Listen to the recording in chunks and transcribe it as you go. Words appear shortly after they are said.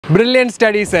Brilliant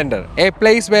Study Center, a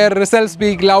place where results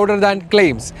speak louder than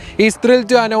claims, is thrilled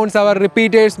to announce our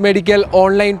Repeaters Medical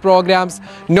online programs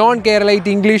non-Keralite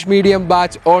English medium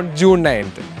batch on June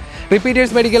 9th.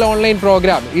 Repeaters Medical online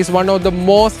program is one of the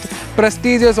most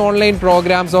prestigious online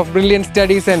programs of Brilliant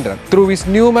Study Center, through which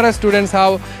numerous students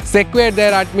have secured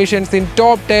their admissions in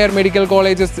top-tier medical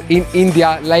colleges in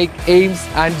India like AIIMS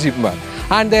and JIPMER.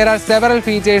 And there are several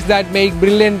features that make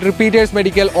Brilliant Repeaters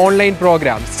Medical online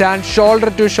program stand shoulder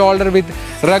to shoulder with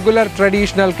regular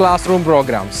traditional classroom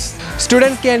programs.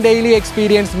 Students can daily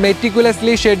experience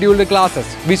meticulously scheduled classes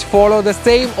which follow the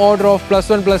same order of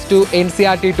 +1, +2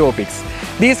 NCERT topics.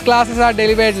 These classes are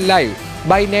delivered live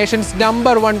by nation's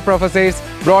 #1 professors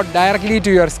brought directly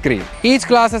to your screen. Each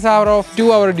class is of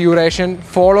 2-hour duration,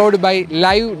 followed by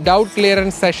live doubt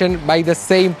clearance session by the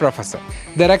same professor.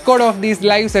 The record of these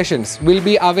live sessions will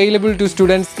be available to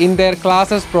students in their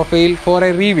classes profile for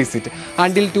a revisit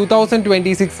until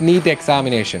 2026 NEET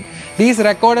examination. These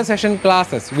recorded session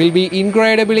classes will be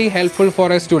incredibly helpful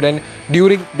for a student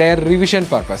during their revision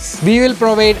purpose. We will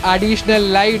provide additional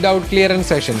live doubt clearance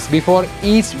sessions before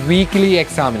each weekly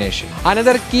examination.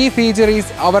 Another key feature is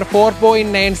our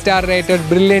 4.9-star rated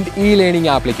Brilliant e-learning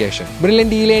application.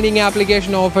 Brilliant e-learning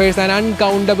application offers an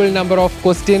uncountable number of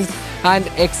questions and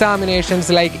examinations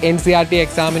like NCERT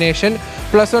examination,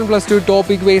 +1, +2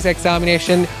 topic-based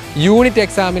examination, unit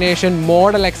examination,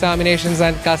 model examinations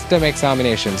and custom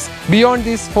examinations. Beyond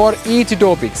this, for each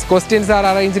topic, questions are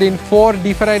arranged in 4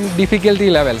 different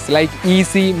difficulty levels like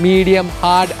easy, medium,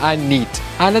 hard and NEET.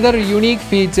 Another unique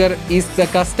feature is the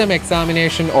custom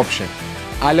examination option,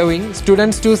 allowing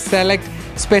students to select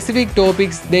specific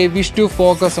topics they wish to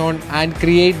focus on and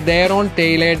create their own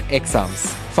tailored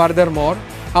exams. Furthermore,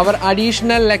 our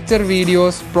additional lecture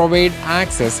videos provide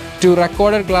access to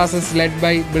recorded classes led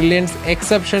by Brilliant's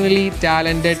exceptionally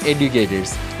talented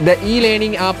educators. The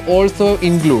e-learning app also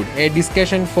includes a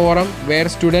discussion forum where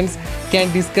students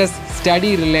can discuss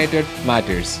study-related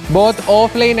matters. Both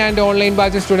offline and online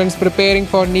batch students preparing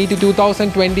for NEET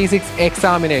 2026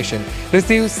 examination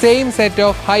receive same set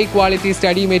of high-quality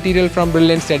study material from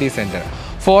Brilliant Study Center.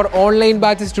 For online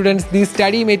batch students, these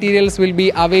study materials will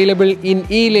be available in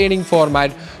e-learning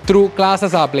format through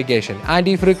classes application, and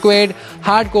if required,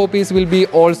 hard copies will be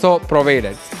also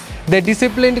provided. The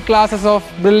disciplined classes of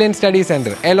Brilliant Study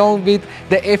Center, along with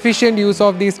the efficient use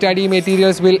of these study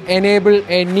materials, will enable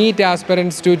a NEET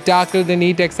aspirants to tackle the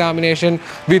NEET examination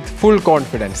with full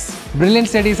confidence. Brilliant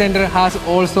Study Center has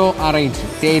also arranged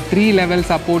a 3-level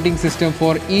supporting system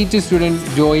for each student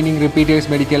joining Repeaters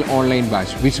Medical online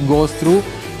batch, which goes through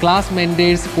class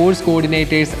mentors, course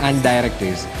coordinators and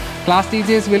directors. Class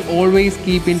teachers will always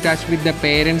keep in touch with the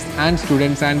parents and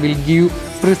students and will give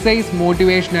precise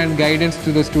motivation and guidance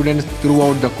to the students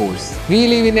throughout the course. We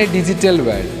live in a digital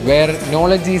world where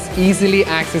knowledge is easily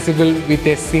accessible with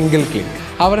a single click.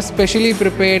 Our specially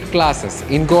prepared classes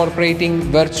incorporating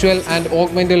virtual and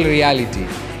augmented reality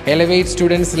elevate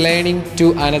students' learning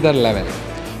to another level.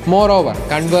 Moreover,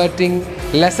 converting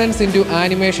lessons into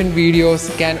animation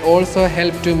videos can also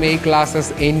help to make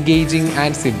classes engaging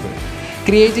and simple,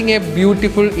 creating a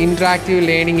beautiful interactive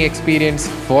learning experience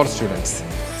for students.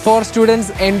 For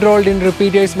students enrolled in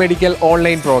Repeaters Medical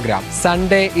online program,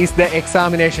 Sunday is the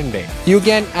examination day. You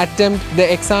can attempt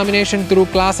the examination through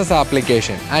classes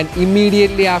application, and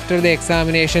immediately after the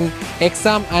examination,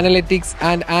 exam analytics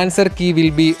and answer key will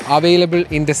be available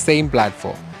in the same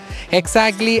platform.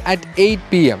 Exactly at 8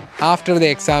 PM after the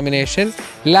examination,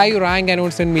 live rank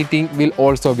announcement meeting will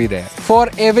also be there. For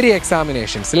every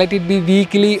examinations, let it be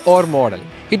weekly or model,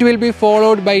 it will be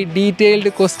followed by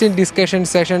detailed question discussion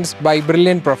sessions by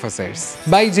Brilliant professors.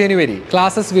 By January,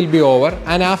 classes will be over,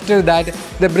 and after that,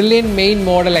 the Brilliant main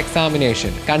model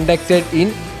examination conducted in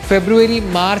February,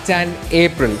 March and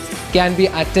April can be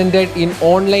attended in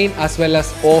online as well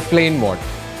as offline mode.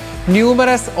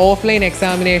 Numerous offline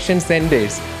examination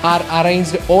centers are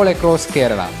arranged all across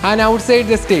Kerala, and outside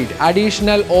the state,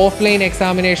 additional offline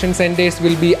examination centers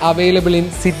will be available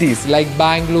in cities like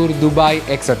Bangalore, Dubai,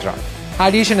 etc.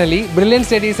 Additionally, Brilliant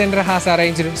Study Center has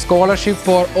arranged scholarship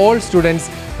for all students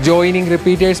joining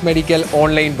Repeaters Medical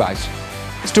online batch.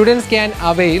 Students can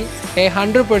avail a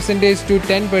 100% to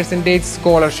 10%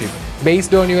 scholarship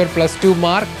based on your +2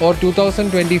 mark or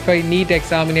 2025 NEET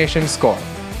examination score.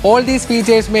 All these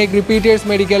features make Repeaters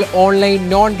Medical online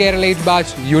non-Keralite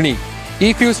batch unique.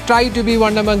 If you strive to be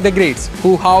one among the greats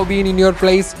who have been in your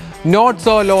place not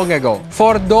so long ago,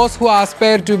 for those who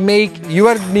aspire to make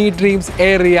your NEET dreams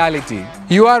a reality,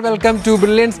 you are welcome to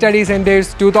Brilliant Study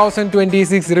Center's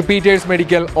 2026 Repeaters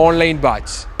Medical online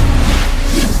batch.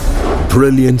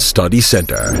 Brilliant Study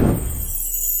Center.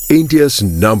 India's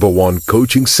 #1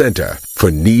 coaching center for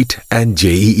NEET and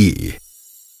JEE.